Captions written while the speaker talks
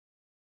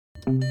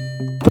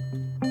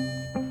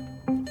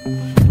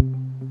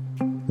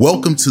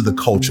Welcome to the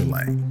Culture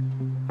Lane,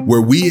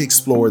 where we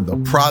explore the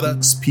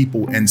products,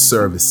 people, and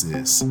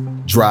services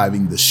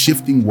driving the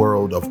shifting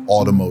world of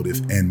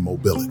automotive and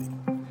mobility.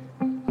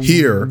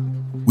 Here,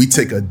 we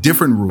take a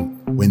different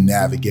route when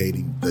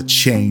navigating the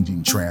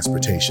changing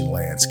transportation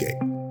landscape.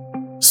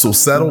 So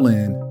settle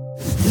in,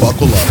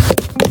 buckle up,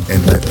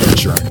 and let the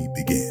journey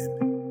begin.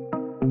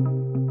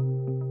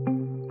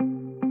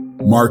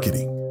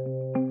 Marketing.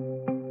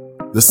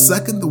 The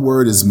second the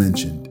word is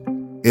mentioned,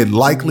 it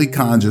likely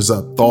conjures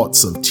up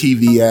thoughts of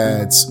TV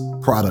ads,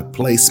 product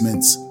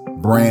placements,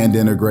 brand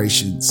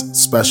integrations,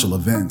 special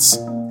events,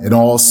 and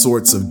all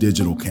sorts of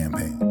digital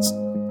campaigns.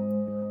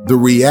 The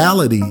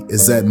reality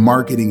is that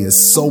marketing is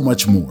so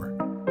much more,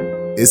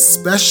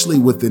 especially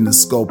within the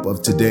scope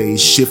of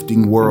today's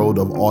shifting world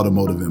of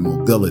automotive and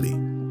mobility,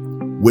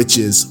 which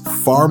is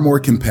far more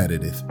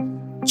competitive,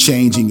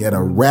 changing at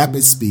a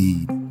rapid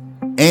speed,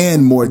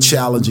 and more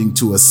challenging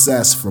to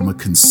assess from a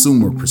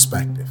consumer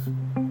perspective.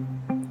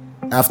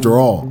 After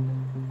all,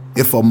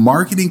 if a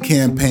marketing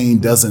campaign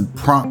doesn't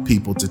prompt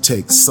people to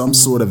take some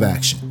sort of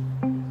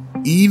action,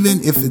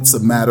 even if it's a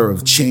matter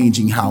of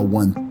changing how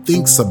one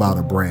thinks about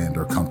a brand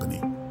or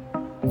company,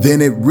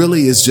 then it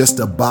really is just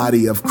a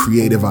body of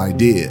creative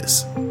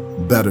ideas,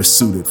 better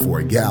suited for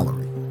a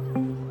gallery.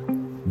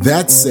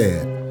 That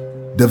said,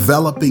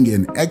 developing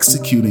and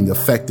executing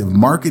effective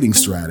marketing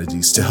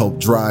strategies to help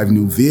drive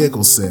new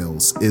vehicle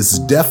sales is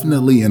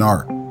definitely an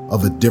art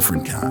of a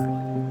different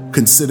kind,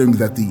 considering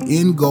that the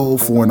end goal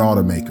for an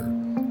automaker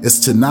is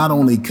to not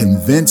only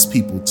convince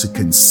people to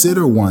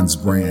consider one's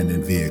brand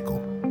and vehicle,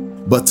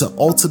 but to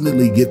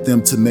ultimately get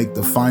them to make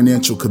the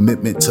financial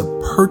commitment to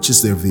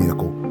purchase their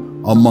vehicle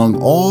among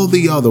all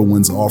the other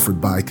ones offered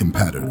by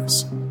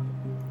competitors.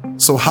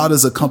 So how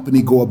does a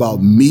company go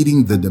about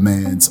meeting the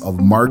demands of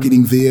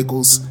marketing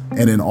vehicles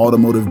and an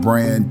automotive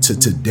brand to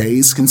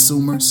today's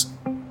consumers?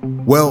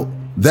 Well,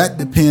 that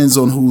depends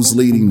on who's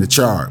leading the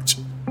charge.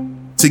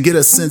 To get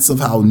a sense of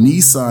how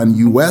Nissan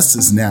U.S.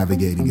 is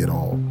navigating it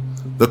all,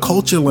 the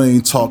Culture Lane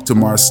talked to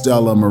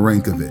Marisstella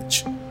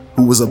Marinkovic,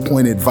 who was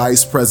appointed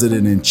Vice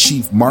President and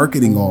Chief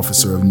Marketing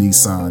Officer of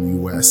Nissan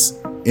U.S.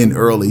 in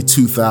early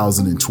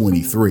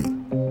 2023.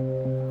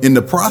 In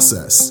the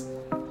process,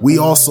 we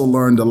also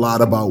learned a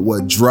lot about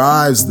what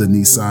drives the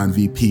Nissan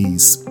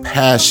VP's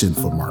passion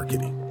for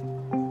marketing.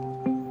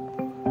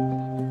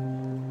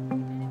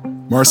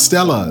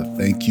 Marisstella,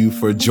 thank you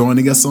for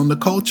joining us on the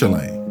Culture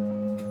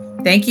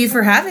Lane. Thank you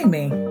for having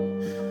me.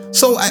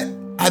 So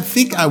I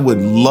think I would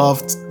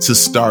love to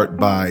start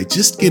by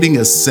just getting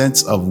a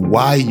sense of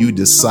why you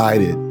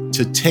decided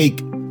to take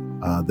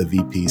the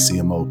VP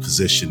CMO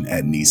position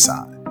at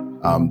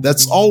Nissan.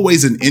 That's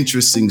always an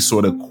interesting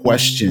sort of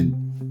question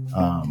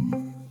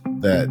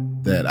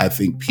that I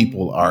think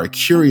people are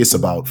curious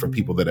about for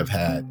people that have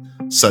had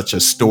such a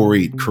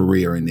storied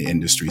career in the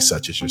industry,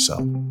 such as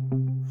yourself.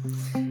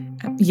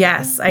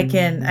 Yes, I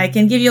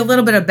can give you a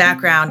little bit of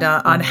background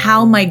on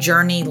how my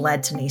journey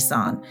led to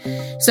Nissan.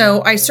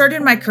 So I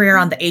started my career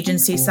on the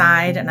agency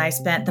side, and I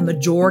spent the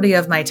majority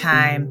of my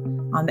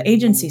time on the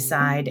agency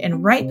side.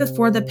 And right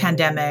before the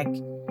pandemic,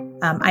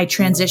 I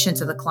transitioned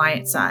to the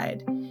client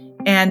side.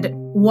 And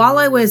while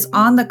I was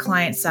on the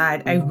client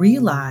side, I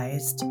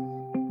realized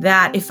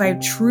that if I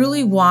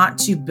truly want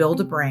to build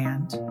a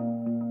brand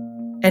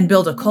and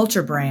build a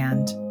culture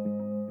brand,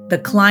 the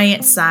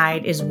client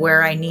side is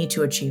where I need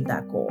to achieve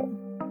that goal.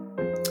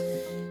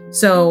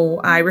 So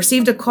I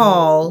received a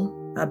call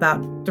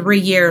about 3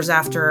 years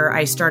after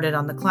I started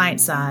on the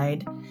client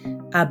side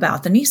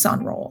about the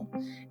Nissan role.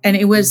 And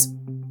it was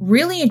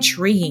really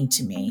intriguing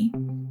to me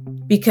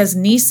because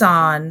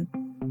Nissan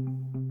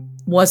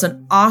was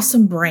an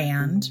awesome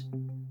brand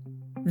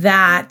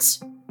that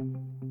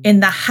in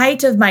the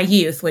height of my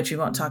youth, which we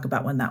won't talk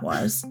about when that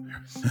was,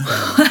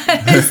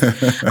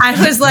 I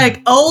was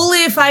like,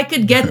 only if I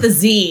could get the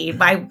Z.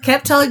 I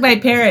kept telling my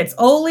parents,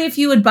 only if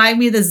you would buy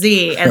me the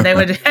Z. And they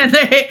would,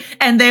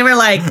 and they were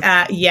like,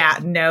 yeah,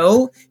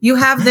 no, you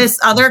have this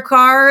other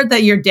car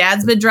that your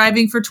dad's been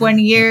driving for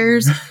 20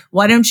 years.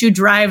 Why don't you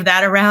drive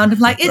that around? I'm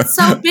like, it's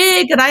so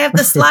big and I have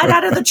to slide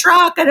out of the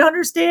truck. I don't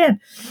understand.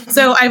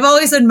 So I've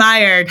always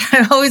admired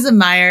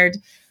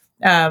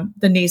the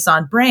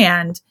Nissan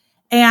brand.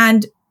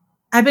 And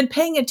I've been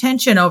paying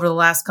attention over the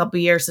last couple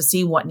of years to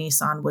see what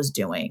Nissan was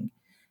doing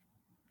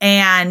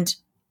and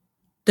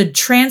the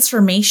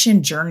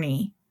transformation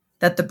journey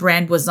that the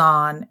brand was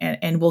on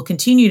and will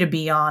continue to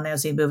be on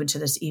as we move into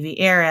this EV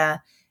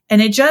era.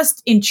 And it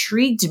just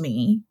intrigued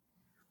me,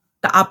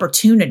 the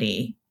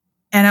opportunity.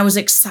 And I was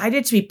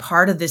excited to be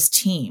part of this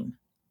team.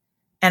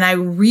 And I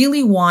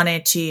really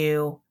wanted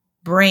to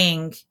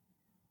bring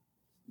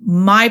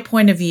my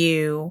point of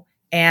view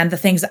and the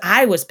things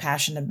I was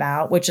passionate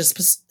about, which is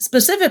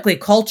specifically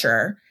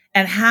culture,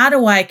 and how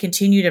do I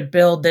continue to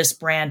build this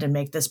brand and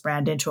make this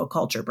brand into a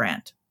culture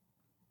brand?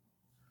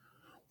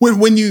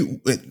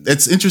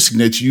 It's interesting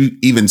that you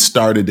even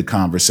started the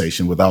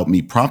conversation without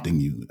me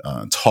prompting you,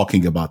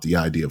 talking about the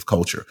idea of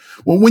culture.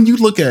 Well, when you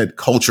look at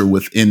culture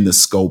within the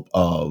scope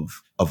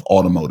of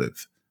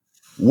automotive,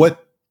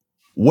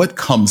 what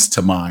comes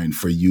to mind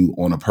for you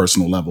on a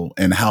personal level,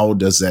 and how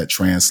does that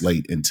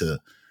translate into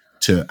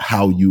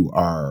how you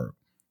are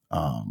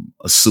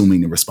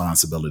assuming the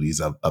responsibilities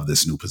of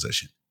this new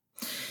position?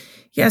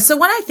 Yeah. So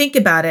when I think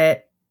about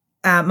it,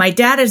 my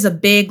dad is a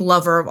big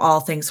lover of all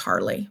things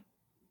Harley.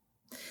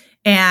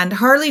 And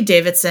Harley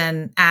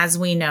Davidson, as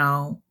we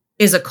know,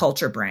 is a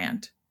culture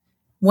brand.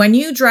 When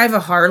you drive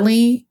a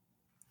Harley,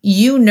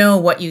 you know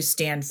what you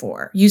stand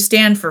for. You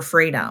stand for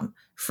freedom,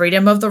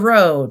 freedom of the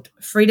road,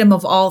 freedom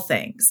of all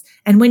things.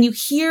 And when you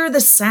hear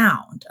the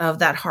sound of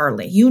that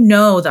Harley, you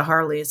know the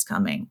Harley is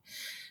coming.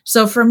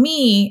 So for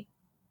me,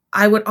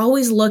 I would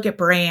always look at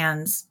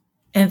brands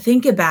and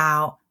think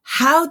about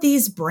how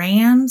these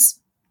brands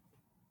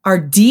are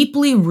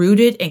deeply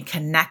rooted and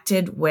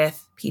connected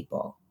with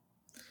people.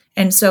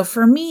 And so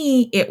for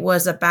me, it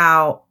was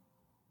about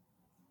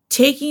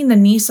taking the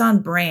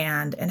Nissan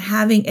brand and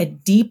having a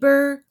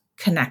deeper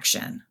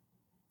connection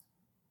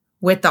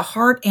with the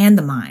heart and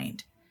the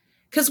mind.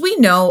 Because we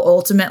know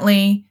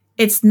ultimately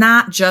it's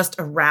not just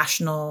a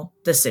rational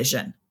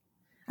decision.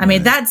 I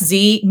mean, that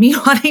Z, me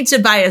wanting to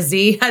buy a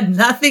Z had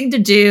nothing to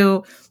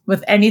do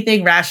with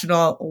anything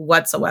rational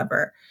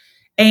whatsoever.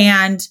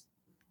 And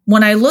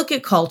when I look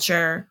at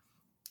culture,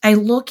 I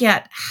look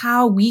at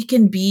how we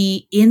can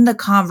be in the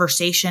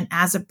conversation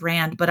as a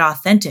brand, but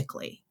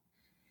authentically.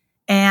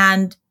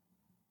 And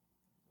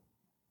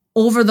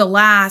over the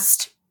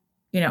last,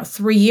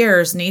 3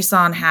 years,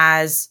 Nissan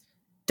has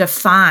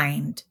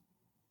defined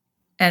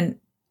and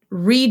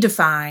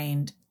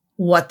redefined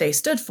what they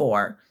stood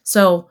for.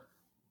 So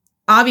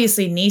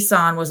obviously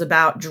Nissan was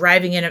about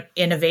driving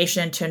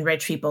innovation to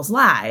enrich people's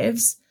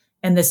lives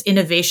and this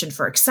innovation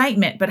for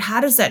excitement. But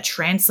how does that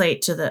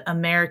translate to the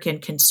American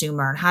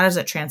consumer? And how does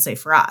that translate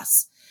for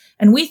us?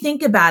 And we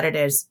think about it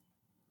as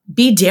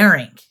be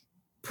daring,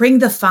 bring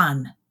the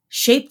fun,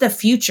 shape the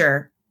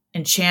future,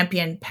 and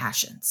champion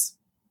passions.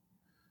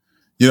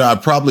 I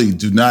probably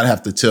do not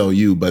have to tell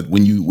you, but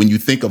when you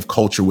think of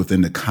culture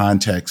within the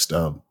context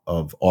of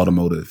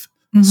automotive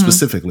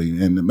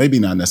specifically, and maybe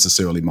not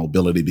necessarily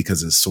mobility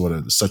because it's sort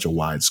of such a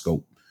wide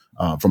scope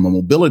from a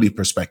mobility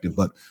perspective,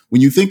 but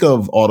when you think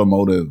of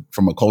automotive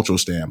from a cultural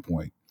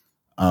standpoint,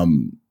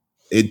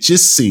 it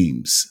just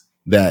seems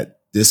that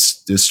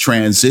this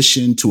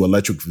transition to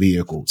electric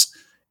vehicles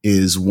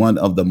is one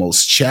of the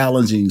most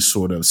challenging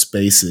sort of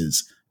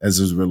spaces as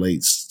it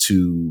relates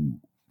to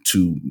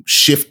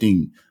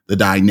shifting the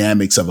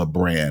dynamics of a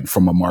brand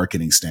from a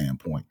marketing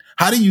standpoint.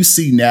 How do you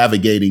see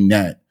navigating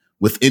that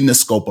within the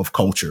scope of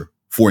culture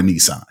for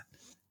Nissan?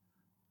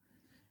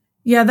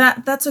 Yeah,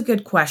 that's a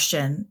good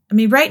question. I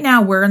mean, right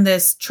now we're in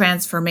this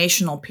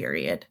transformational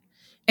period,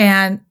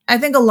 and I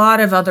think a lot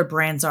of other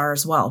brands are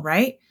as well,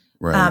 right?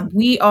 Right.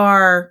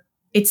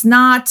 It's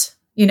not,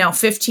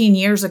 15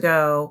 years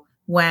ago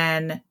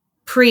when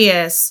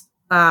Prius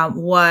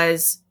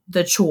was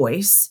the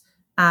choice,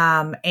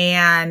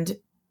 and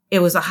it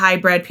was a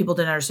hybrid. People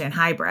didn't understand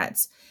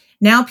hybrids.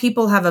 Now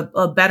people have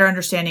a better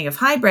understanding of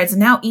hybrids, and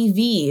now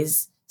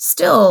EVs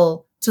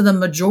still to the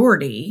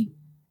majority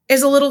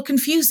is a little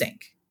confusing.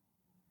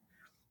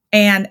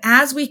 And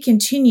as we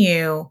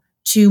continue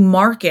to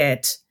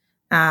market,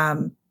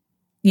 Nissan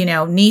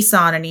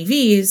and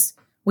EVs,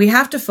 we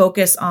have to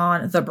focus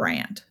on the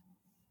brand,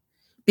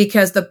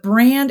 because the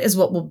brand is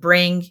what will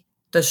bring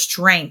the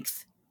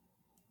strength,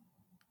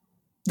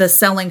 the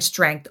selling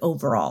strength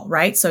overall,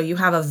 right? So you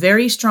have a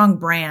very strong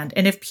brand.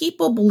 And if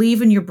people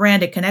believe in your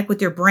brand and connect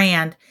with your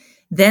brand,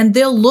 then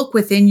they'll look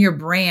within your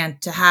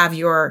brand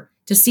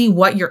to see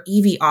what your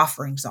EV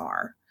offerings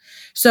are.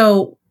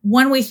 So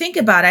when we think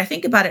about it, I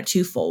think about it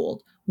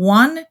twofold.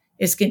 One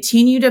is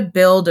continue to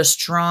build a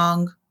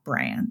strong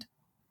brand.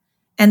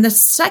 And the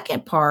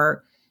second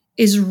part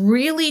is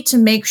really to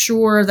make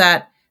sure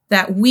that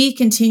we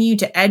continue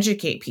to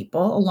educate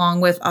people along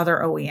with other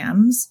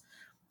OEMs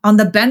on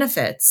the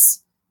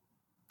benefits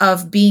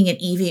of being an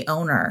EV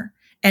owner,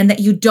 and that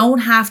you don't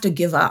have to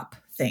give up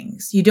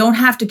things. You don't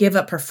have to give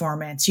up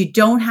performance. You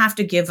don't have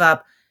to give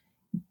up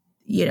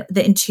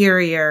the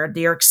interior,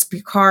 your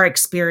car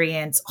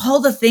experience, all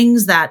the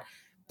things that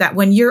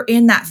when you're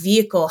in that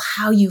vehicle,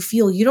 how you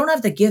feel, you don't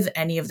have to give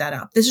any of that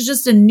up. This is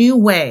just a new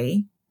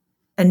way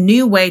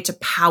to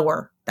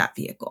power that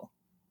vehicle.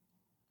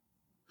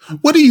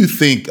 What do you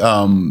think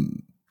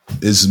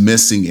is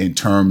missing in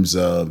terms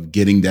of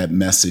getting that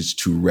message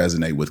to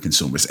resonate with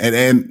consumers?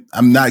 And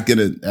I'm not going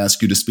to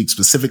ask you to speak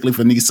specifically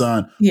for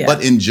Nissan,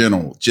 but in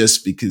general,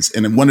 just because,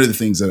 and one of the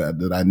things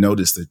that I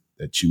noticed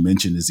that you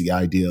mentioned is the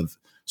idea of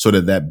sort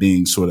of that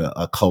being sort of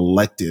a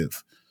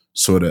collective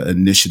sort of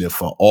initiative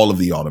for all of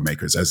the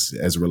automakers as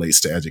it relates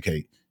to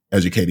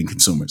educating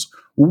consumers.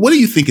 What do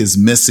you think is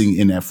missing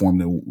in that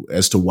form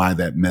as to why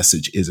that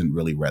message isn't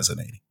really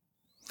resonating?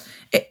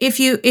 If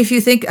you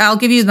think, I'll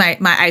give you my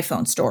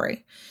iPhone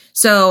story.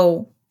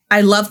 So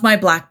I love my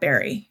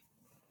BlackBerry.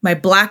 My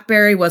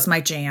BlackBerry was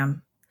my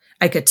jam.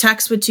 I could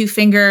text with 2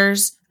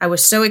 fingers. I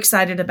was so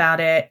excited about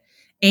it.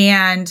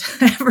 And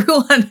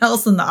everyone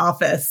else in the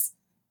office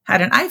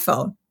had an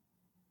iPhone.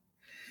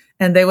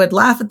 And they would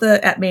laugh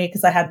at me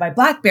because I had my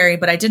BlackBerry,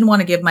 but I didn't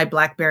want to give my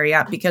BlackBerry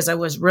up because I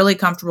was really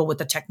comfortable with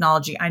the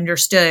technology. I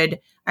understood.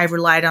 I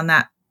relied on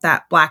that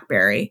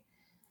BlackBerry.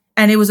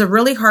 And it was a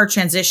really hard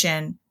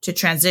transition to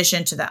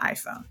the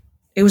iPhone.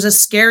 It was a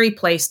scary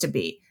place to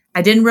be.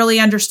 I didn't really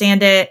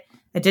understand it.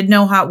 I didn't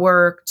know how it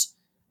worked.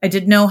 I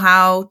didn't know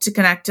how to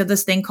connect to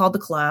this thing called the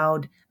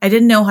cloud. I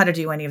didn't know how to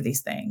do any of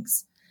these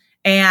things.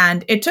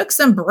 And it took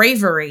some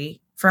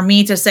bravery for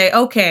me to say,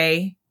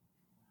 okay,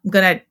 I'm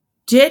going to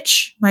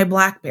ditch my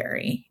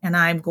BlackBerry and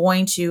I'm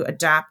going to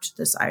adapt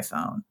this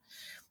iPhone.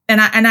 And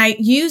I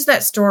use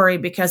that story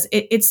because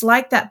it's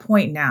like that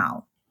point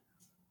now.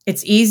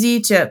 It's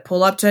easy to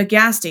pull up to a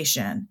gas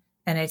station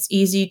and it's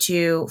easy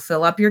to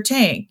fill up your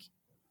tank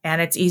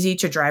and it's easy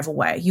to drive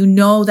away. You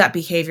know that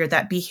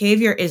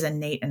behavior is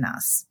innate in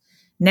us.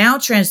 Now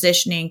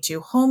transitioning to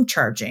home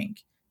charging,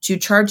 to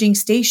charging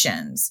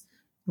stations,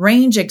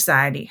 range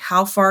anxiety.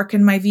 How far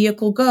can my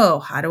vehicle go?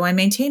 How do I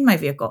maintain my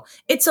vehicle?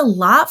 It's a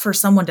lot for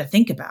someone to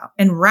think about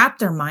and wrap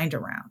their mind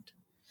around.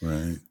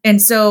 Right.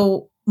 And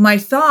so my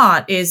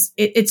thought is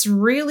it's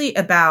really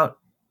about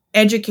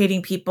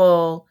educating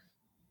people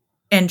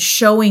and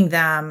showing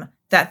them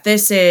that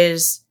this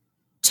is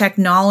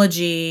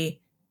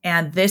technology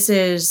and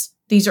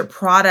these are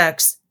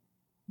products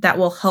that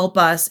will help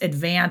us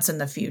advance in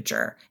the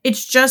future.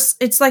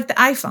 It's like the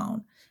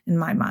iPhone in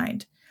my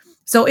mind.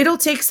 So it'll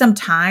take some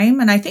time.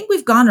 And I think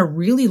we've gone a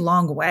really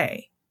long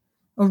way.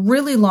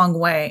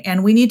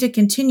 And we need to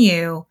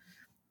continue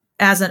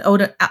as an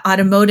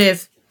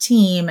automotive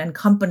team and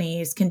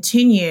companies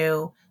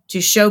continue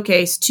to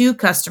showcase to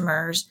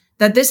customers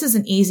that this is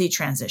an easy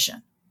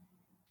transition.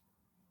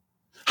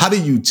 How do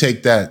you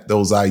take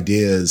those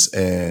ideas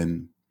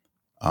and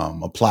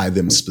apply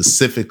them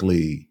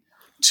specifically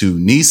to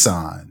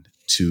Nissan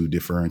to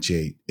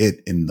differentiate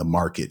it in the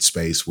market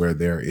space where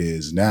there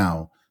is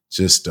now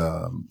just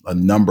a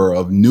number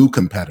of new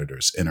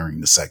competitors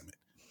entering the segment?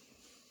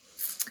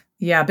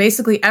 Yeah,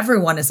 basically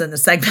everyone is in the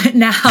segment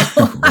now.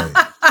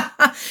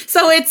 Right.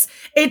 So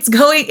it's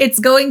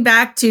going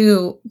back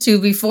to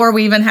before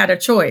we even had a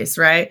choice,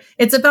 right?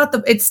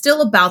 It's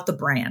still about the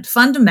brand.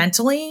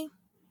 Fundamentally,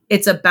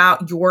 it's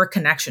about your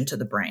connection to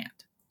the brand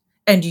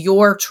and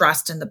your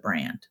trust in the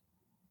brand.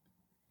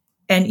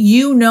 And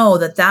you know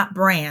that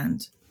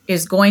brand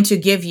is going to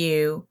give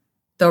you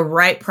the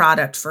right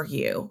product for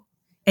you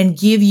and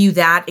give you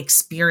that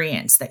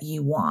experience that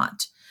you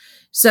want.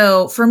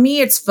 So for me,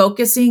 it's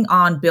focusing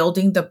on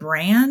building the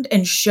brand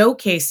and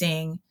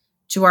showcasing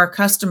to our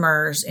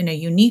customers in a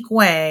unique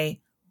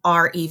way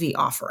our EV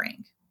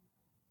offering.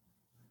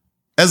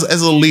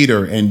 As a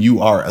leader, and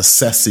you are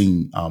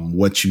assessing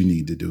what you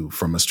need to do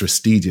from a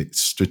strategic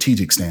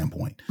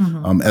standpoint,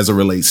 as it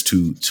relates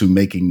to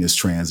making this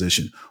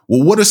transition.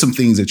 Well, what are some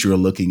things that you're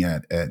looking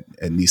at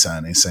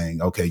Nissan and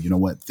saying, okay, you know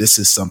what, this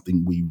is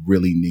something we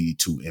really need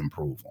to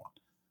improve on?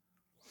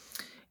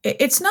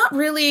 It's not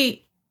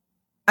really.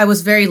 I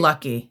was very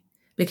lucky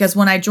because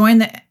when I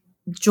joined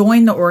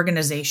the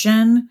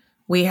organization,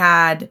 we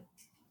had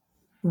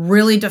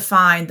really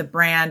defined the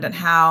brand and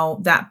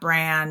how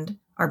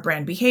our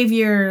brand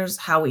behaviors,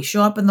 how we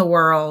show up in the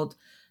world.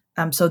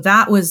 So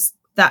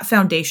that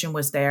foundation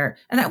was there.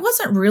 And it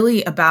wasn't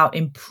really about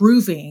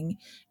improving.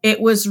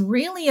 It was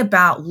really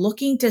about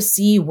looking to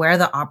see where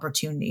the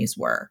opportunities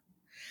were.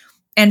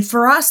 And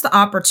for us, the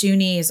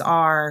opportunities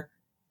are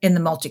in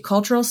the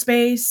multicultural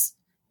space,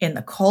 in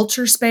the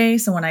culture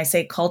space. And when I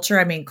say culture,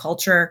 I mean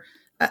culture,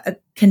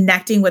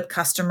 connecting with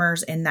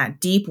customers in that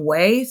deep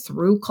way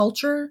through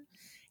culture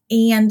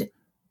and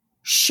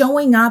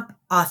showing up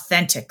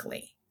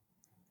authentically.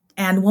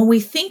 And when we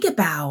think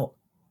about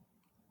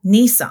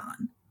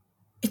Nissan,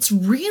 it's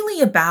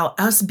really about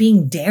us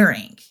being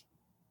daring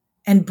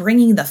and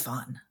bringing the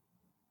fun.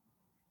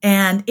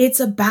 And it's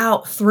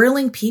about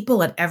thrilling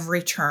people at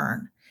every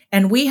turn.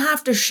 And we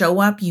have to show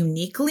up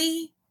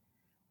uniquely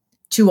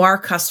to our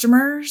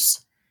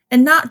customers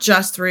and not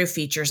just through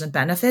features and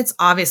benefits.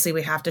 Obviously,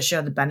 we have to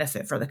show the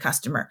benefit for the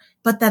customer,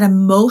 but that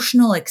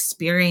emotional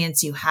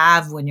experience you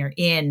have when you're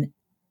in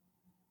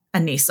a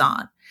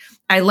Nissan.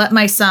 I let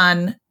my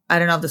son, I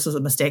don't know if this was a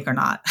mistake or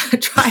not,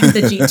 drive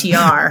the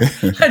GTR.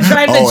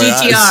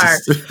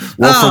 GTR.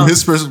 Well, from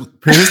his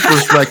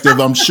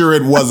perspective, I'm sure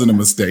it wasn't a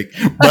mistake,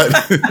 but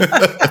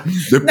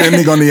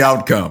depending on the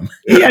outcome.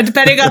 Yeah,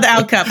 depending on the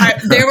outcome.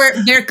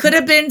 There could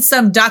have been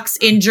some ducks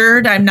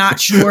injured. I'm not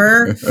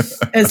sure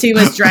as he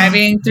was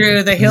driving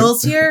through the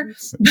hills here.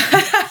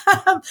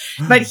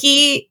 But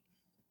the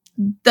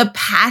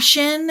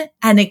passion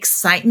and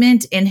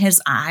excitement in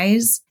his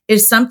eyes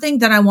is something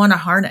that I want to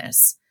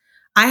harness.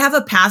 I have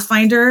a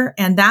Pathfinder,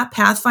 and that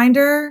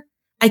Pathfinder,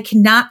 I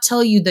cannot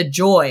tell you the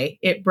joy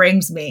it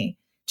brings me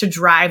to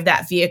drive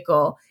that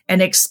vehicle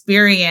and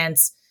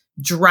experience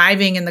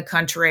driving in the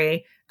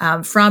country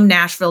from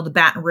Nashville to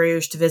Baton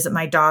Rouge to visit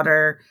my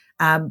daughter,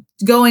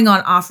 going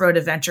on off-road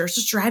adventures,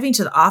 just driving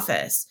to the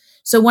office.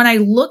 So when I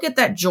look at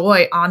that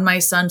joy on my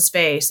son's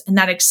face and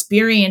that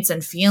experience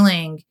and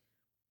feeling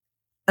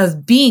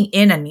of being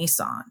in a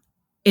Nissan,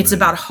 it's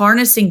about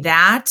harnessing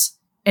that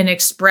and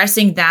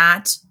expressing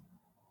that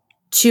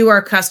to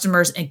our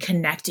customers and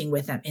connecting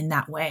with them in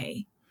that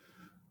way.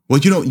 Well,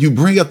 you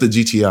bring up the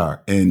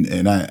GTR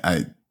and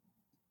I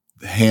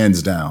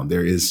hands down,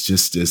 there is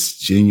just this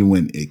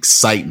genuine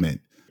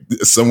excitement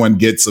someone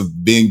gets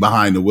of being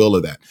behind the wheel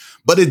of that.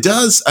 But it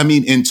does, I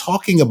mean, in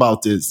talking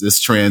about this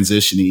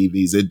transition to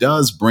EVs, it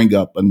does bring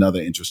up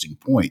another interesting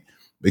point,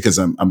 because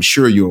I'm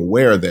sure you're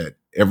aware that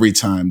every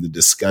time the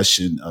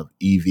discussion of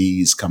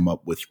EVs come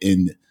up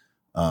within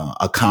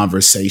a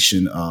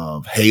conversation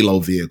of halo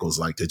vehicles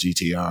like the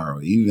GTR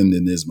or even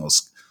the Nismo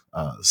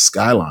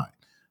Skyline,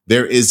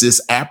 there is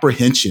this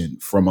apprehension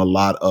from a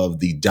lot of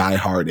the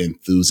diehard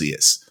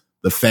enthusiasts,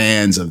 the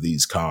fans of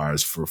these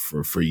cars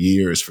for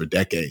years, for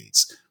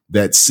decades,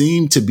 that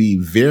seem to be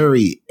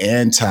very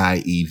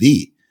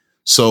anti-EV.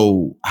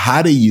 So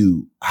how do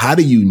you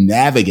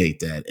navigate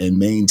that and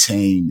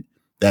maintain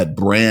that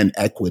brand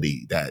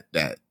equity,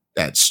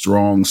 that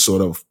strong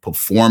sort of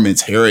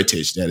performance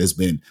heritage that has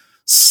been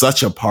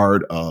such a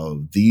part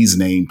of these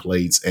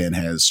nameplates and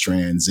has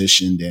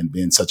transitioned and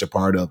been such a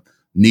part of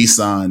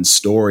Nissan's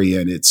story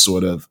and its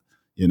sort of,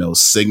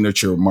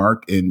 signature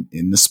mark in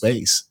the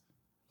space?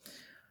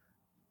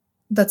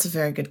 That's a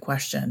very good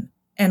question.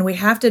 And we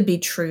have to be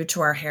true to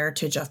our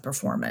heritage of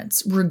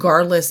performance,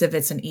 regardless if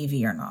it's an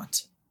EV or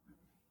not.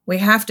 We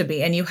have to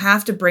be. And you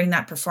have to bring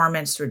that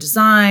performance through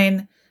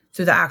design,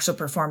 through the actual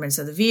performance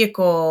of the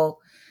vehicle.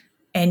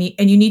 And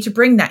you need to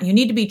bring that. You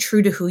need to be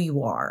true to who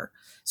you are.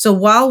 So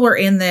while we're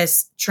in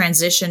this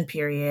transition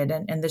period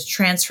and this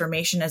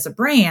transformation as a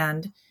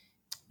brand,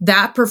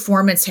 that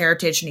performance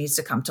heritage needs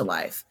to come to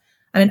life.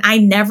 I mean, I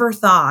never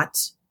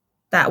thought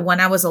that when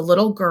I was a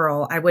little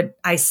girl,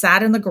 I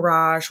sat in the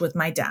garage with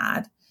my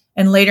dad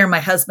and later my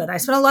husband. I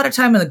spent a lot of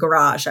time in the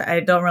garage. I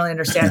don't really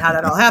understand how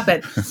that all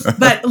happened,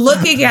 but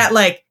looking at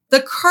like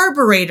the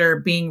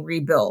carburetor being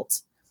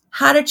rebuilt,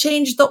 how to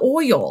change the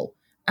oil.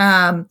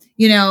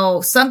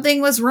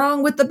 Something was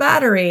wrong with the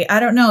battery. I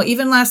don't know.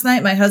 Even last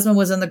night, my husband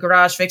was in the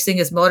garage fixing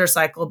his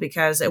motorcycle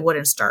because it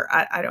wouldn't start.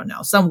 I don't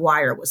know. Some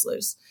wire was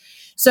loose.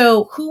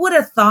 So who would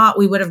have thought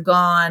we would have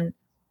gone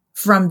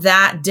from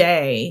that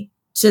day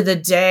to the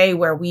day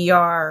where we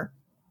are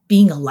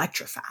being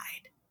electrified?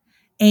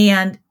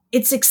 And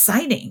it's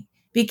exciting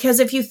because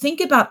if you think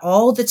about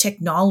all the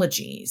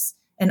technologies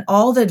and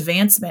all the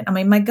advancement, I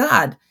mean, my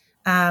God,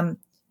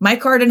 my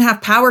car didn't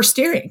have power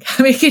steering.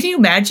 I mean, can you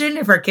imagine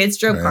if our kids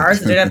drove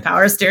cars that didn't have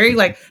power steering?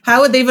 Like,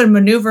 how would they even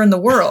maneuver in the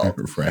world?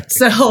 Right.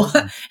 So,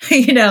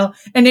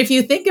 and if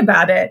you think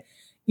about it,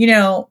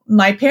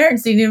 my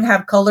parents didn't even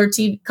have color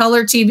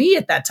TV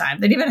at that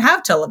time. They didn't even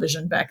have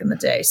television back in the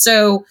day.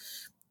 So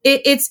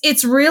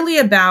it's really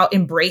about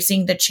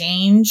embracing the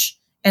change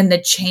and the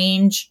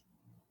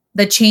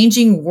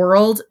changing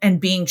world and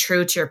being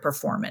true to your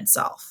performance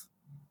self.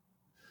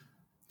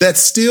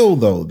 That's still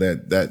though,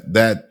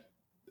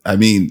 I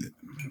mean,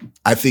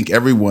 I think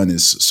everyone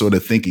is sort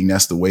of thinking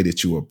that's the way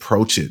that you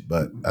approach it.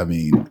 But I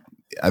mean,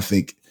 I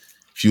think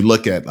if you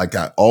look at, like,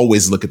 I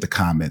always look at the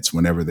comments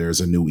whenever there's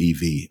a new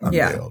EV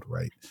unveiled,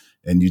 right?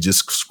 And you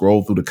just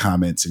scroll through the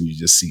comments and you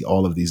just see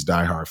all of these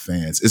diehard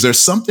fans. Is there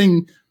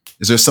something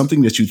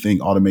that you think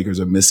automakers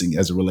are missing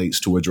as it relates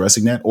to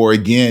addressing that? Or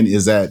again,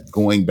 is that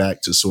going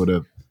back to sort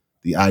of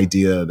the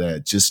idea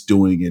that just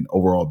doing an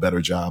overall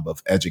better job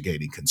of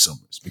educating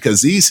consumers?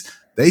 Because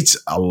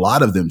a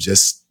lot of them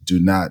just do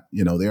not,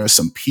 there are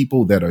some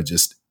people that are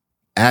just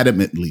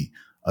adamantly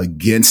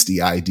against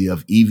the idea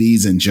of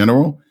EVs in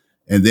general.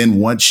 And then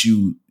once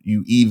you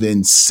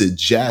even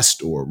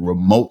suggest or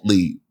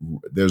remotely,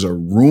 there's a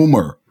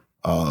rumor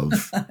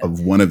of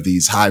one of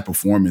these high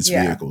performance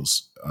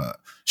vehicles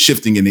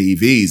shifting into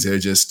EVs, they're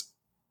just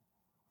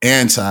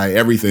anti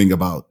everything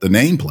about the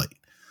nameplate.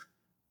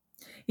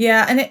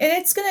 Yeah. And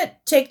it's going to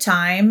take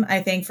time,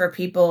 I think, for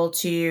people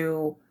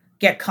to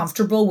get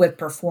comfortable with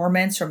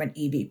performance from an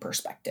EV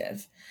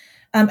perspective.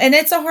 And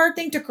it's a hard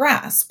thing to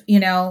grasp.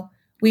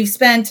 We've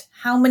spent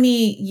how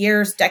many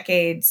years,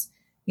 decades,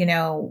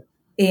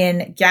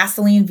 in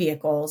gasoline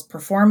vehicles,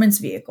 performance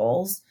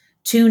vehicles,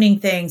 tuning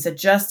things,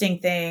 adjusting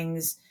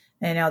things.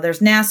 There's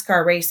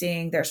NASCAR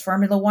racing, there's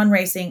Formula One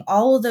racing.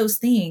 All of those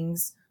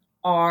things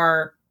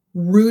are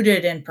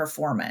rooted in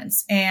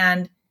performance.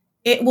 And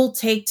it will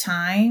take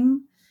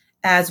time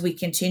as we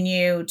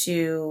continue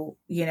to,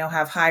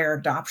 have higher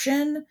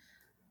adoption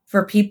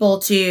for people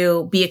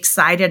to be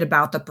excited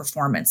about the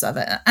performance of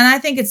it. And I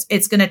think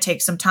it's going to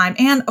take some time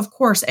and, of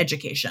course,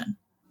 education.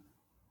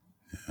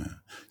 Yeah.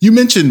 You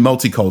mentioned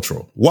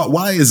multicultural.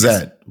 Why is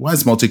that? Why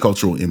is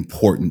multicultural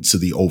important to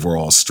the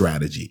overall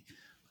strategy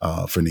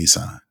for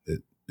Nissan?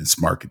 It's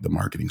the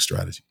marketing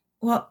strategy.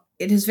 Well,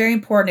 it is very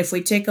important if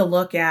we take a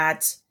look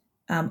at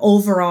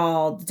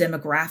overall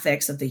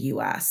demographics of the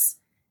U.S.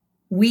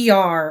 We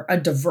are a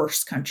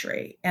diverse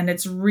country, and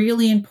it's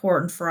really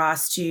important for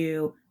us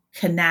to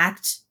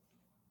connect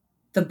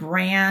the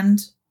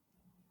brand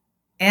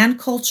and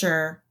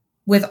culture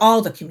with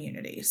all the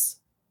communities.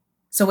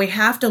 So we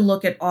have to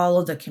look at all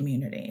of the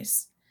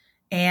communities,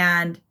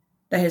 and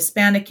the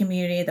Hispanic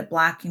community, the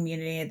Black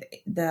community,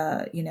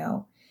 the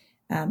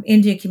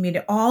Indian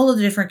community, all of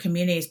the different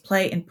communities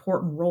play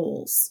important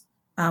roles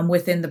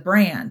within the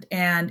brand.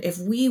 And if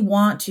we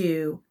want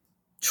to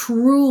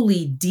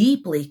truly,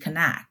 deeply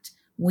connect,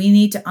 we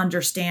need to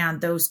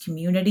understand those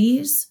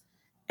communities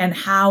and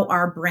how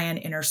our brand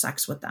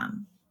intersects with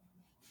them.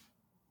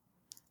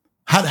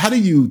 How do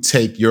you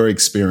take your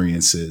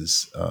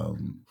experiences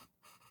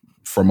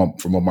from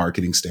a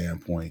marketing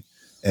standpoint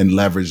and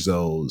leverage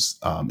those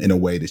in a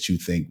way that you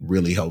think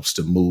really helps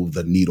to move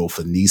the needle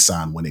for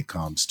Nissan when it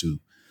comes to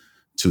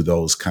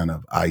those kind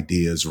of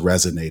ideas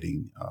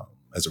resonating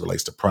as it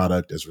relates to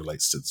product, as it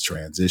relates to the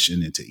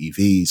transition into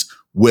EVs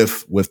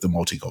with the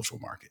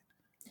multicultural market?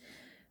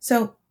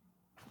 So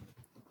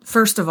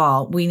first of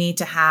all, we need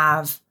to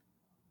have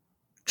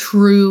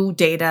true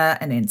data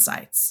and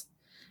insights,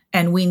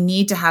 and we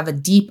need to have a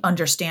deep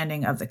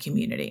understanding of the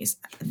communities.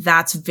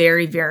 That's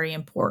very, very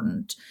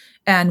important.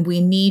 And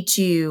we need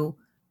to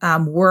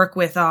work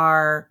with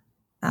our,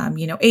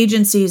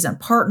 agencies and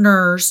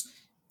partners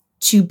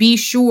to be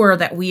sure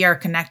that we are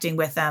connecting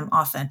with them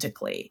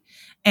authentically.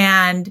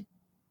 And,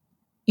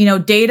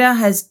 data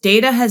has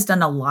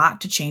done a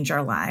lot to change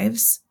our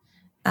lives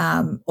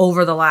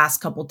over the last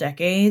couple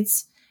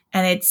decades.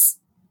 And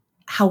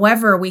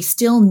however, we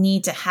still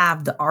need to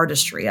have the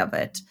artistry of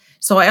it.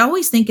 So I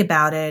always think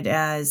about it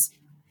as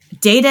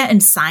data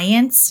and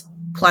science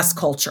plus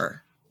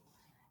culture.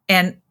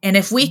 And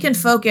if we can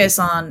focus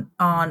on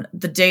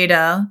the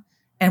data,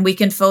 and we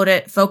can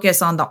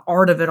focus on the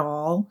art of it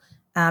all,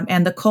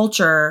 and the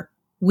culture,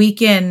 we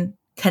can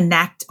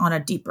connect on a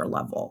deeper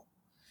level.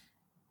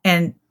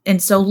 And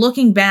so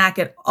looking back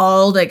at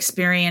all the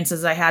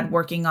experiences I had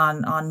working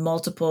on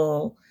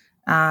multiple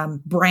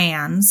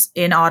brands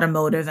in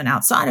automotive and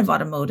outside of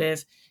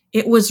automotive,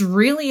 it was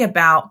really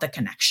about the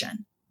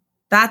connection.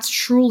 That's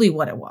truly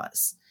what it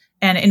was.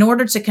 And in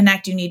order to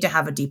connect, you need to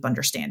have a deep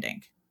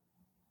understanding.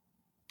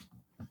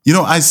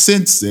 I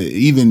sense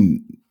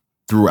even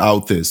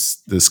throughout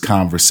this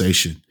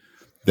conversation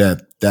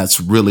that's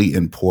really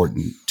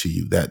important to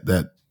you,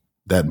 that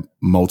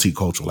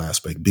multicultural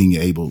aspect, being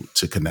able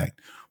to connect.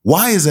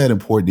 Why is that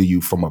important to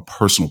you from a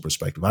personal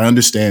perspective? I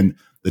understand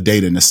the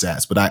data and the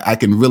stats, but I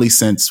can really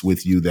sense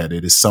with you that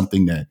it is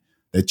something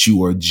that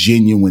you are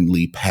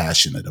genuinely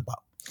passionate about.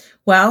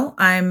 Well,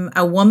 I'm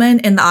a woman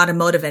in the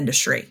automotive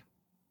industry,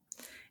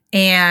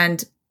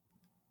 and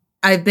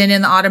I've been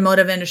in the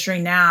automotive industry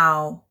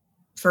now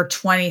for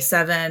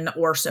 27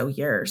 or so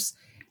years,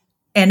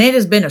 and it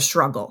has been a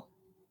struggle.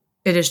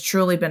 It has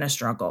truly been a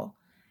struggle.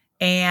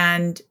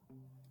 And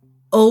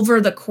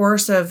over the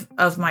course of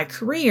my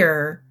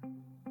career,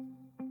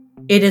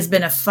 it has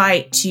been a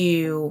fight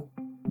to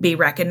be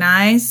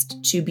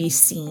recognized, to be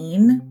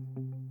seen,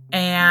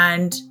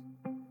 and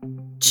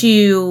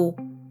to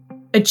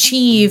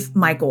achieve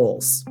my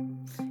goals.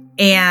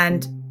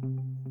 And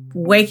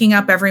waking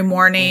up every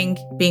morning,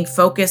 being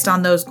focused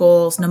on those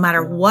goals, no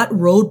matter what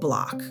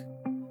roadblock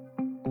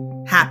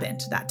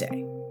happened that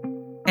day,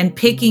 and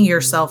picking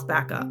yourself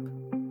back up.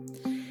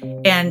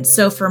 And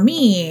so for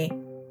me,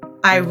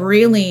 I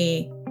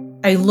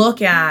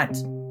look at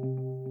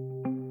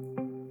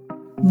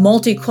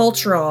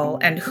multicultural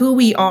and who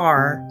we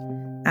are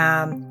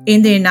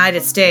in the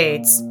United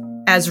States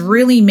as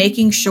really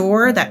making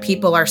sure that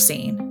people are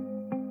seen.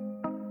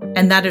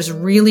 And that is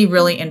really,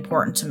 really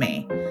important to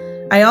me.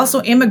 I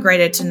also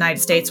immigrated to the United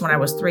States when I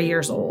was 3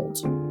 years old.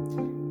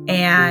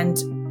 And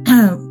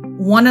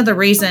one of the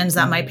reasons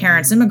that my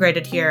parents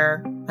immigrated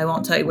here, I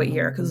won't tell you what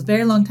year because it's a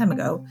very long time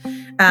ago,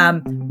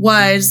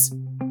 was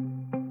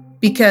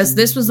because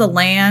this was a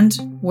land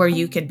where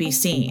you could be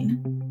seen.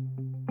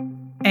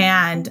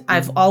 And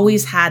I've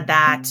always had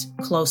that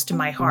close to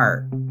my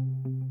heart.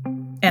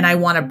 And I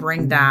want to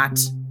bring that,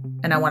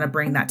 to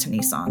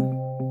Nissan.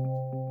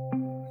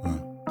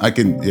 I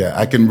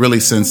can really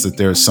sense that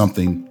there's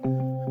something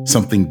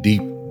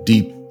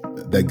deep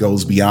that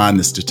goes beyond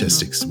the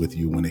statistics with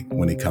you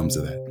when it comes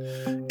to that.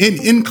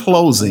 In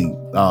closing,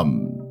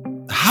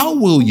 how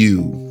will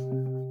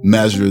you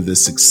measure the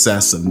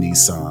success of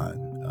Nissan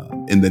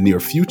in the near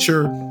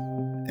future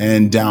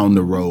and down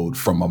the road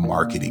from a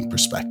marketing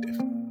perspective?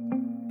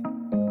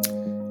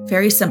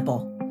 Very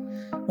simple.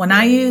 When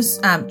I use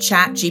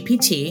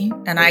ChatGPT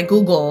and I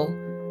Google,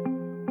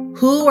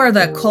 who are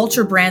the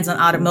culture brands on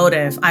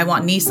automotive, I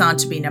want Nissan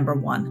to be number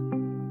one.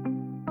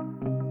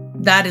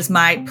 That is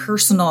my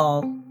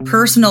personal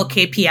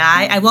KPI.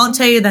 I won't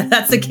tell you that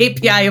that's the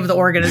KPI of the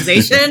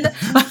organization.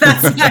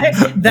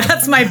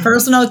 That's my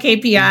personal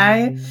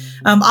KPI.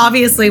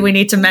 Obviously, we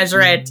need to measure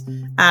it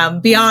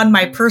beyond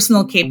my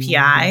personal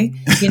KPI.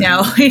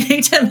 We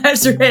need to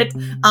measure it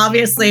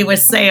obviously with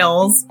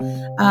sales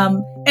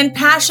and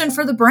passion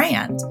for the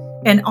brand.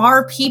 And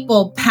are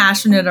people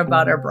passionate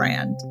about our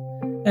brand?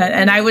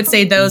 And I would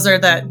say those are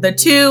the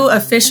two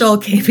official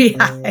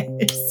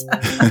KPIs: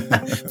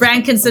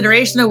 brand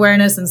consideration,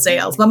 awareness, and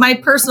sales. But my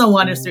personal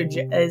one is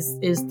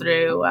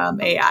through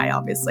AI,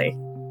 obviously.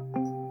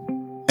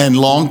 And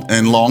long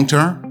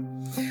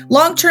term.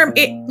 Long term,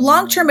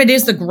 it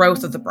is the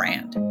growth of the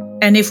brand.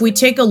 And if we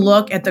take a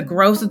look at the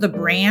growth of the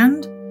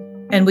brand,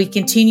 and we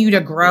continue to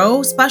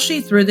grow,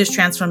 especially through this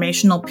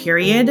transformational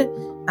period,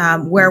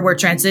 where we're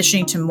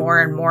transitioning to more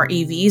and more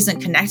EVs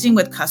and connecting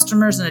with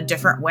customers in a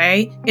different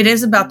way, it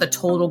is about the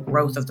total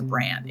growth of the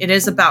brand. It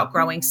is about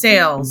growing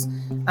sales.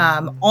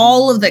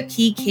 All of the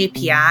key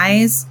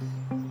KPIs,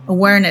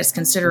 awareness,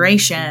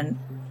 consideration,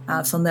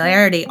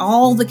 familiarity,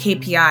 all the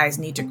KPIs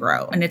need to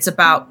grow. And it's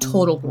about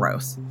total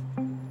growth.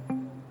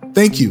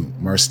 Thank you,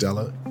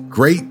 Marisstella.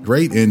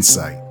 Great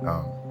insight.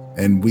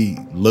 And we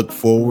look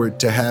forward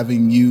to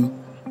having you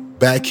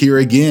back here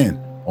again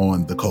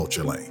on The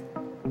Culture Lane.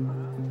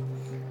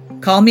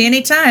 Call me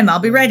anytime. I'll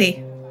be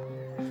ready.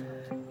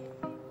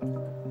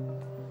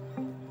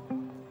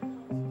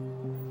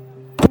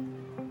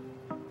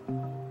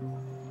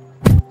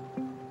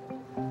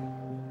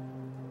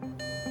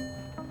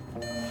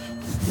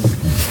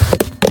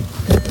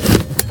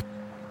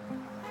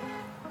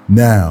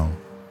 Now,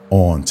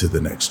 on to the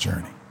next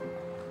journey.